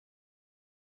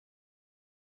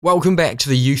Welcome back to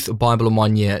the Youth Bible in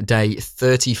 1 Year, day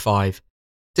 35.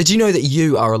 Did you know that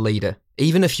you are a leader?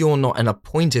 Even if you're not an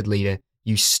appointed leader,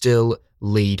 you still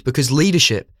lead, because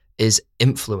leadership is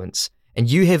influence, and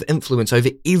you have influence over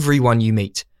everyone you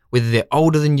meet. Whether they're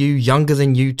older than you, younger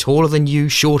than you, taller than you,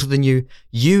 shorter than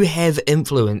you have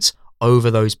influence over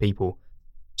those people.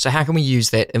 So how can we use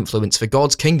that influence for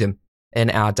God's kingdom in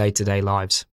our day-to-day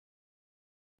lives?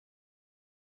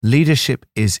 Leadership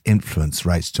is influence,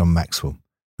 writes John Maxwell,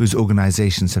 whose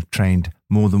organizations have trained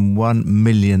more than 1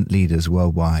 million leaders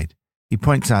worldwide. He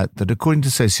points out that according to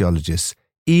sociologists,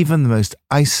 even the most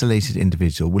isolated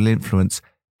individual will influence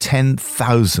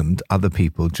 10,000 other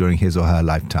people during his or her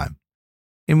lifetime.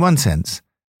 In one sense,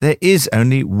 there is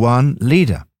only one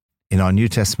leader. In our New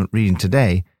Testament reading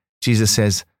today, Jesus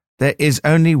says, "There is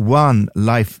only one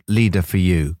life leader for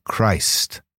you,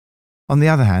 Christ." On the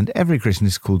other hand, every Christian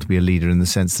is called to be a leader in the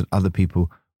sense that other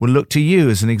people will look to you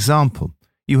as an example.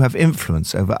 You have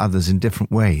influence over others in different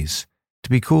ways. To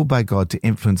be called by God to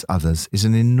influence others is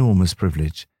an enormous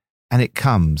privilege, and it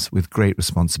comes with great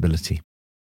responsibility.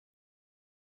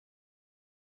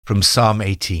 From Psalm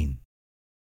 18.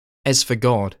 As for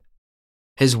God,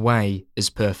 his way is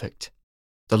perfect.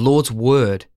 The Lord's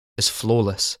word is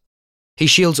flawless. He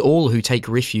shields all who take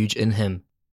refuge in him.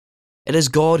 It is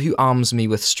God who arms me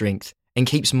with strength and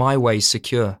keeps my ways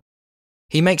secure.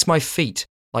 He makes my feet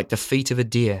like the feet of a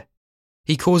deer.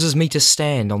 He causes me to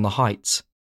stand on the heights.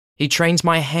 He trains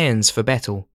my hands for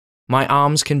battle. My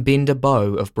arms can bend a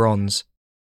bow of bronze.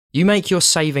 You make your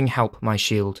saving help my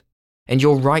shield, and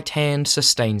your right hand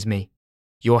sustains me.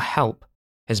 Your help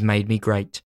has made me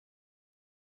great.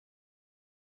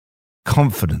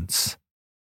 Confidence.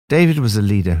 David was a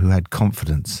leader who had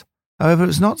confidence. However, it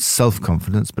was not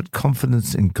self-confidence, but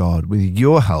confidence in God. With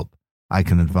your help, I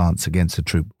can advance against a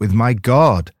troop. With my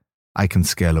God, I can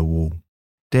scale a wall.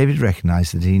 David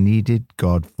recognized that he needed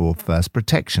God for first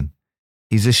protection.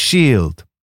 He's a shield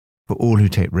for all who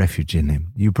take refuge in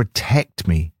him. You protect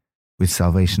me with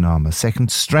salvation armor. Second,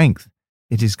 strength.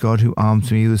 It is God who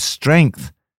arms me with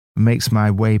strength and makes my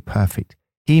way perfect.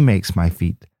 He makes my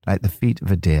feet like the feet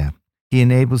of a deer. He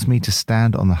enables me to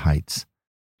stand on the heights.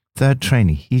 Third,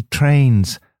 training. He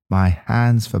trains my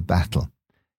hands for battle.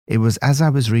 It was as I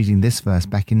was reading this verse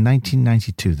back in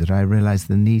 1992 that I realized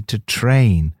the need to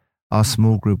train our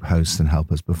small group hosts and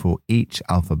helpers before each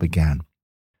Alpha began.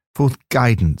 Fourth,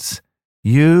 guidance.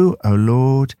 You, O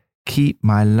Lord, keep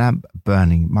my lamp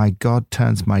burning. My God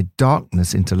turns my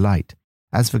darkness into light.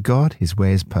 As for God, his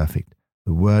way is perfect.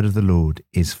 The word of the Lord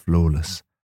is flawless.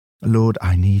 Lord,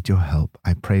 I need your help.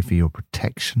 I pray for your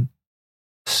protection,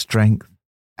 strength,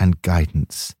 and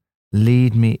guidance.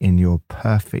 Lead me in your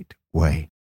perfect way.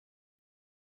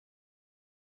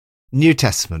 New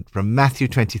Testament from Matthew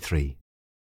 23.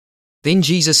 Then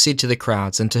Jesus said to the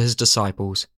crowds and to his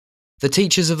disciples, "The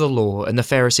teachers of the law and the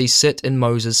Pharisees sit in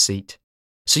Moses' seat.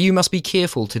 So you must be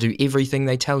careful to do everything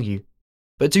they tell you.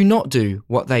 But do not do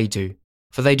what they do,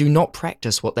 for they do not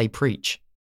practice what they preach.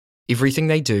 Everything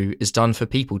they do is done for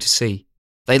people to see.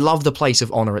 They love the place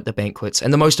of honor at the banquets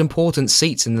and the most important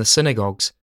seats in the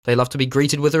synagogues. They love to be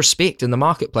greeted with respect in the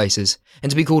marketplaces and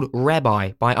to be called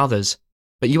rabbi by others.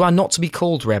 But you are not to be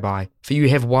called rabbi, for you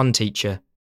have one teacher.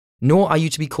 Nor are you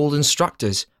to be called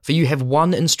instructors, for you have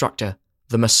one instructor,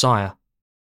 the Messiah.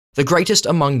 The greatest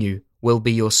among you will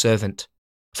be your servant.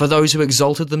 For those who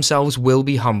exalted themselves will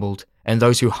be humbled, and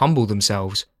those who humble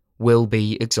themselves will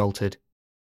be exalted.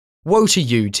 Woe to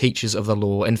you, teachers of the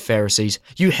law and Pharisees,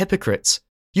 you hypocrites!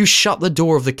 You shut the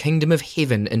door of the kingdom of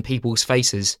heaven in people's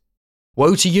faces.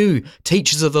 Woe to you,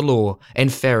 teachers of the law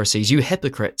and Pharisees, you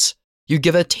hypocrites! You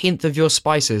give 1/10 of your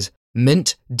spices,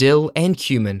 mint, dill, and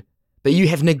cumin, but you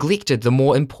have neglected the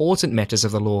more important matters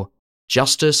of the law,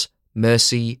 justice,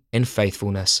 mercy, and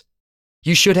faithfulness.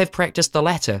 You should have practiced the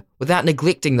latter without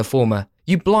neglecting the former.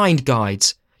 You blind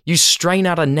guides! You strain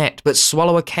out a gnat but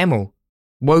swallow a camel.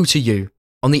 Woe to you!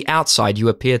 On the outside you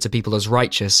appear to people as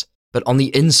righteous, but on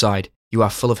the inside you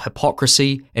are full of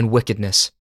hypocrisy and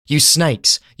wickedness. You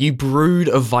snakes, you brood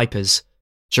of vipers!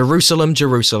 Jerusalem,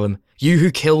 Jerusalem, you who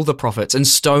kill the prophets and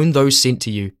stone those sent to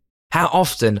you! How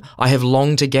often I have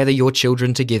longed to gather your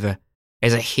children together,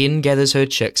 as a hen gathers her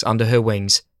chicks under her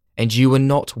wings, and you were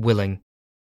not willing.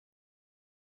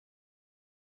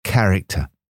 Character.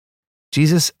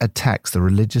 Jesus attacks the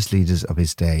religious leaders of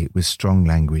his day with strong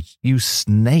language. You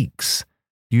snakes!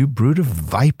 You brood of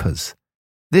vipers!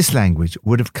 This language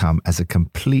would have come as a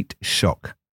complete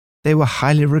shock. They were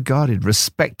highly regarded,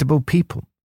 respectable people.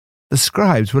 The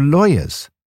scribes were lawyers.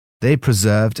 They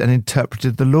preserved and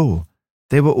interpreted the law.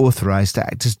 They were authorized to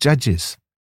act as judges.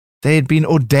 They had been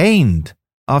ordained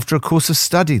After a course of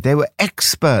study, they were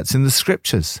experts in the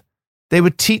scriptures. They were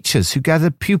teachers who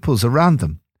gathered pupils around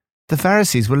them. The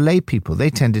Pharisees were lay people. They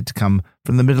tended to come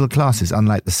from the middle classes,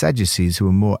 unlike the Sadducees, who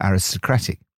were more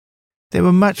aristocratic. They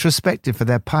were much respected for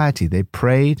their piety. They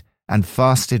prayed and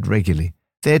fasted regularly.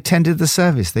 They attended the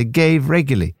service. They gave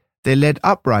regularly. They led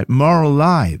upright, moral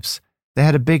lives. They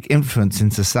had a big influence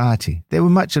in society. They were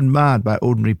much admired by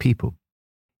ordinary people.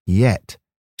 Yet,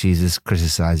 Jesus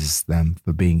criticizes them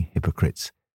for being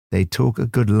hypocrites. They talk a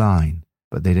good line,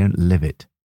 but they don't live it.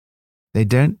 They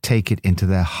don't take it into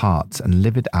their hearts and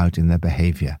live it out in their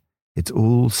behavior. It's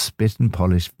all spit and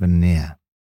polished veneer.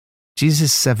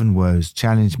 Jesus' 7 woes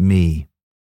challenge me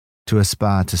to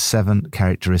aspire to 7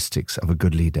 characteristics of a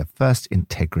good leader. First,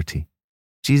 integrity.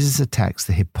 Jesus attacks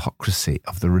the hypocrisy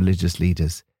of the religious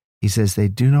leaders. He says they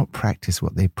do not practice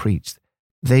what they preach.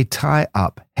 They tie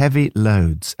up heavy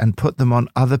loads and put them on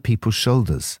other people's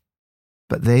shoulders,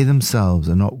 but they themselves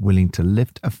are not willing to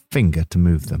lift a finger to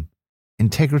move them.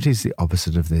 Integrity is the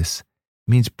opposite of this.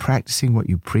 It means practicing what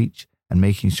you preach and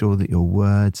making sure that your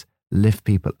words lift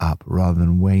people up rather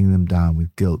than weighing them down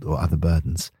with guilt or other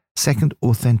burdens. Second,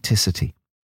 authenticity.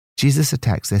 Jesus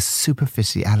attacks their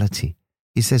superficiality.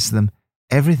 He says to them,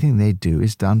 everything they do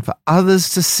is done for others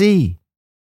to see.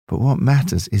 But what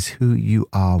matters is who you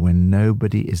are when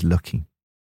nobody is looking.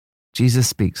 Jesus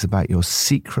speaks about your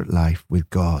secret life with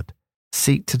God.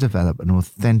 Seek to develop an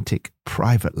authentic,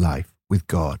 private life with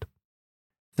God.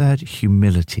 Third,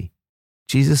 humility.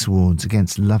 Jesus warns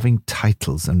against loving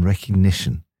titles and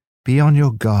recognition. Be on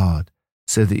your guard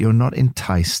so that you're not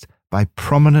enticed by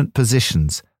prominent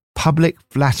positions, public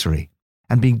flattery,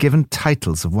 and being given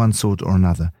titles of one sort or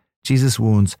another. Jesus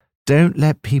warns, don't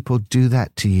let people do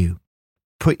that to you.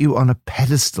 Put you on a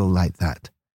pedestal like that.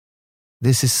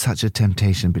 This is such a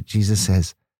temptation, but Jesus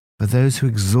says, for those who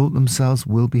exalt themselves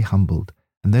will be humbled,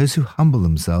 and those who humble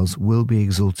themselves will be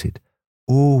exalted.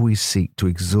 Always seek to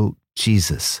exalt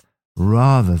Jesus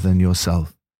rather than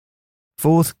yourself.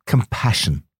 Fourth,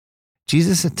 compassion.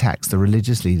 Jesus attacks the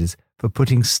religious leaders for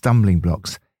putting stumbling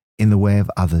blocks in the way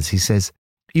of others. He says,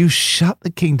 you shut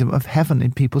the kingdom of heaven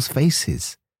in people's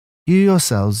faces. You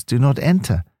yourselves do not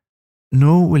enter,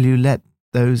 nor will you let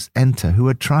those enter who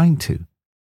are trying to.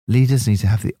 Leaders need to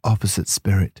have the opposite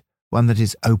spirit, one that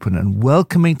is open and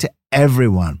welcoming to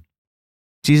everyone.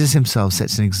 Jesus himself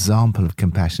sets an example of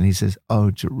compassion. He says, oh,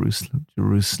 Jerusalem,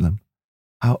 Jerusalem,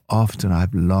 how often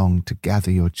I've longed to gather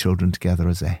your children together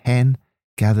as a hen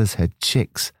gathers her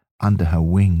chicks under her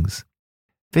wings.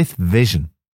 Fifth, vision.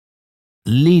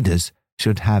 Leaders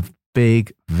should have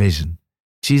big vision.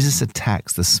 Jesus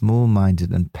attacks the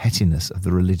small-minded and pettiness of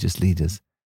the religious leaders,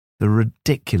 the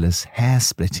ridiculous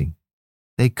hair-splitting.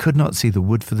 They could not see the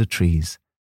wood for the trees.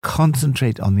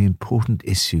 Concentrate on the important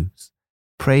issues.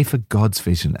 Pray for God's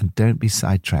vision and don't be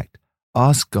sidetracked.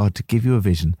 Ask God to give you a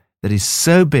vision that is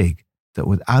so big that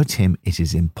without him it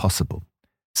is impossible.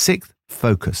 Sixth,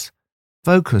 focus.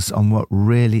 Focus on what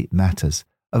really matters.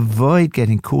 Avoid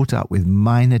getting caught up with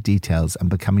minor details and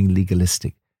becoming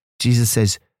legalistic. Jesus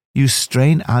says, you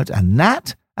strain out a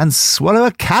gnat and swallow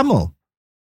a camel.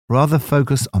 Rather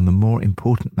focus on the more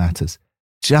important matters: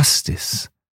 justice,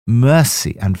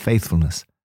 mercy, and faithfulness.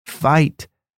 Fight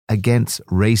against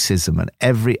racism and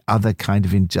every other kind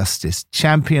of injustice.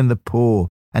 Champion the poor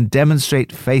and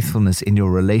demonstrate faithfulness in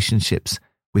your relationships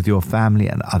with your family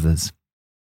and others.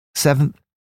 Seventh,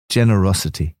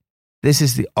 generosity. This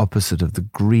is the opposite of the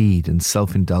greed and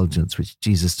self-indulgence which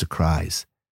Jesus decries.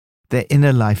 Their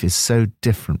inner life is so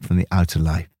different from the outer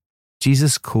life.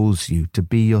 Jesus calls you to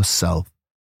be yourself,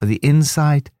 for the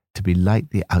inside to be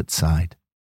like the outside.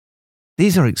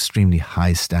 These are extremely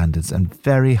high standards and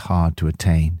very hard to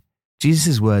attain.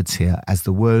 Jesus' words here, as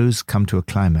the woes come to a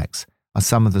climax, are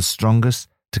some of the strongest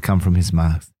to come from his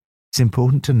mouth. It's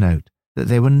important to note that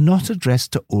they were not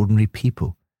addressed to ordinary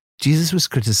people. Jesus was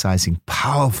criticizing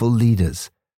powerful leaders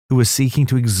who were seeking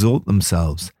to exalt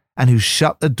themselves and who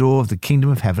shut the door of the kingdom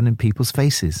of heaven in people's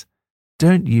faces.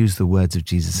 Don't use the words of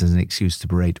Jesus as an excuse to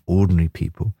berate ordinary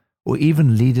people or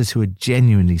even leaders who are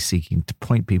genuinely seeking to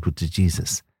point people to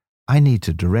Jesus. I need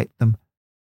to direct them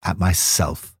at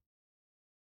myself.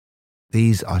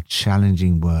 These are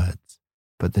challenging words,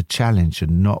 but the challenge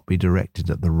should not be directed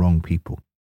at the wrong people.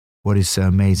 What is so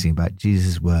amazing about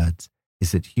Jesus' words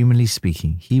is that, humanly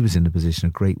speaking, he was in a position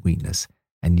of great weakness,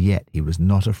 and yet he was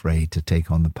not afraid to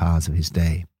take on the powers of his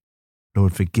day.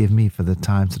 Lord, forgive me for the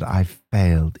times that I've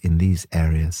failed in these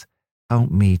areas.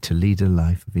 Help me to lead a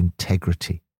life of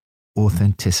integrity,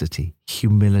 authenticity,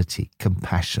 humility,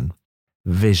 compassion,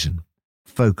 vision,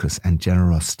 focus, and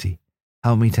generosity.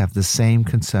 Help me to have the same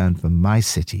concern for my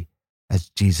city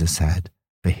as Jesus had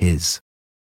for his.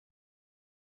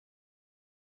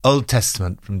 Old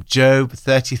Testament from Job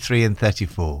 33 and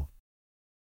 34.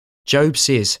 Job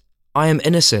says, I am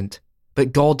innocent,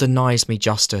 but God denies me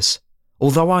justice.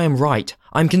 Although I am right,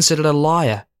 I am considered a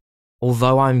liar.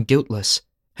 Although I am guiltless,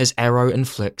 his arrow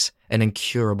inflicts an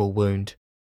incurable wound.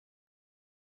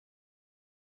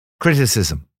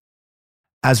 Criticism.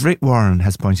 As Rick Warren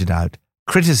has pointed out,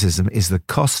 criticism is the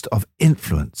cost of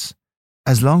influence.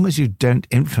 As long as you don't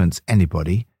influence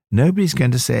anybody, nobody's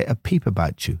going to say a peep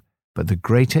about you. But the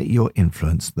greater your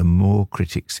influence, the more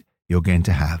critics you're going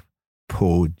to have.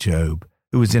 Poor Job,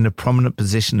 who was in a prominent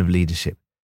position of leadership,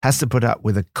 has to put up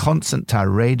with a constant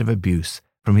tirade of abuse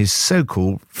from his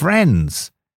so-called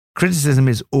friends. Criticism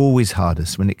is always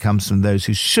hardest when it comes from those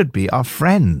who should be our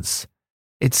friends.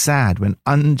 It's sad when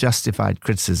unjustified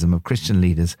criticism of Christian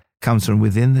leaders comes from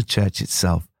within the church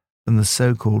itself, from the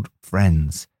so-called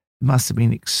friends. It must have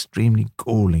been extremely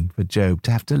galling for Job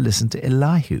to have to listen to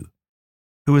Elihu,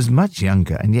 who was much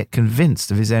younger and yet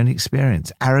convinced of his own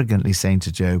experience, arrogantly saying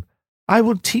to Job, I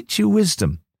will teach you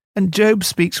wisdom. And Job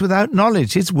speaks without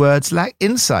knowledge. His words lack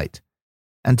insight.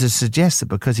 And to suggest that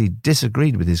because he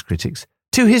disagreed with his critics,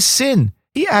 to his sin,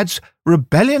 he adds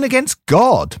rebellion against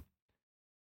God.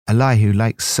 Elihu,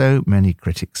 like so many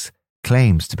critics,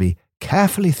 claims to be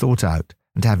carefully thought out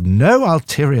and to have no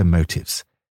ulterior motives.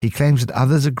 He claims that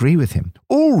others agree with him.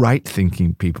 All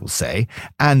right-thinking people say,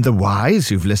 and the wise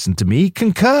who've listened to me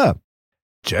concur.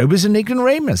 Job is an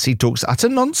ignoramus. He talks utter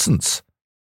nonsense.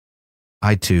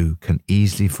 I too can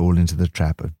easily fall into the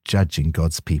trap of judging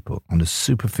God's people on a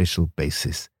superficial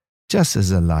basis, just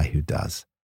as Elihu does.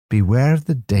 Beware of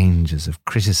the dangers of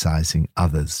criticizing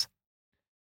others.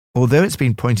 Although it's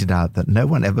been pointed out that no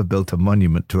one ever built a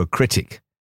monument to a critic,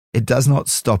 it does not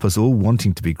stop us all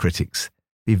wanting to be critics.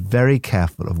 Be very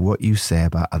careful of what you say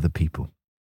about other people.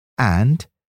 And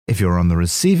if you're on the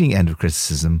receiving end of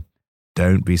criticism,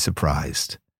 don't be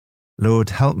surprised. Lord,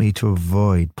 help me to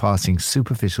avoid passing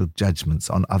superficial judgments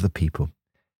on other people.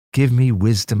 Give me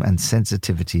wisdom and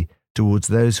sensitivity towards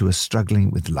those who are struggling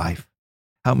with life.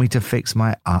 Help me to fix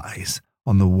my eyes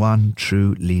on the one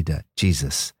true leader,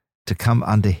 Jesus, to come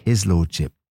under his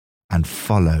lordship and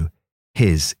follow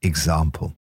his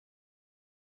example.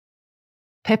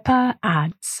 Pippa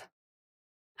adds,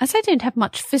 as I don't have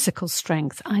much physical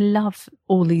strength, I love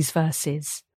all these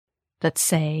verses that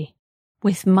say,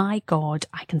 with my God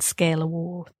I can scale a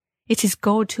wall. It is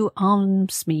God who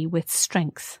arms me with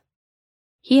strength.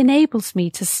 He enables me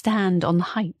to stand on the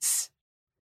heights.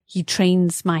 He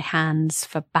trains my hands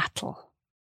for battle.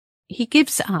 He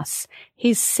gives us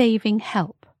his saving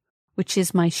help, which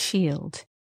is my shield.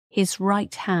 His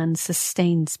right hand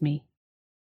sustains me.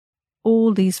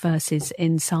 All these verses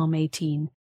in Psalm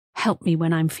 18 help me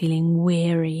when I'm feeling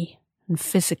weary and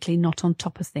physically not on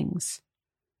top of things.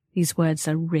 These words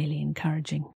are really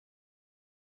encouraging.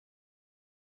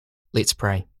 Let's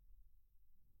pray.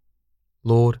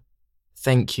 Lord,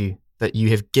 thank you that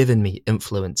you have given me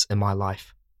influence in my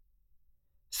life.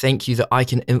 Thank you that I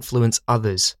can influence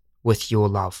others with your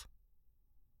love.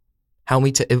 Help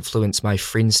me to influence my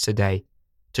friends today,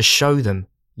 to show them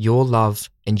your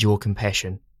love and your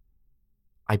compassion.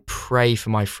 I pray for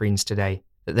my friends today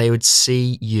that they would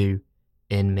see you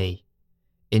in me.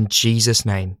 In Jesus'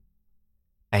 name,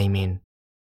 amen.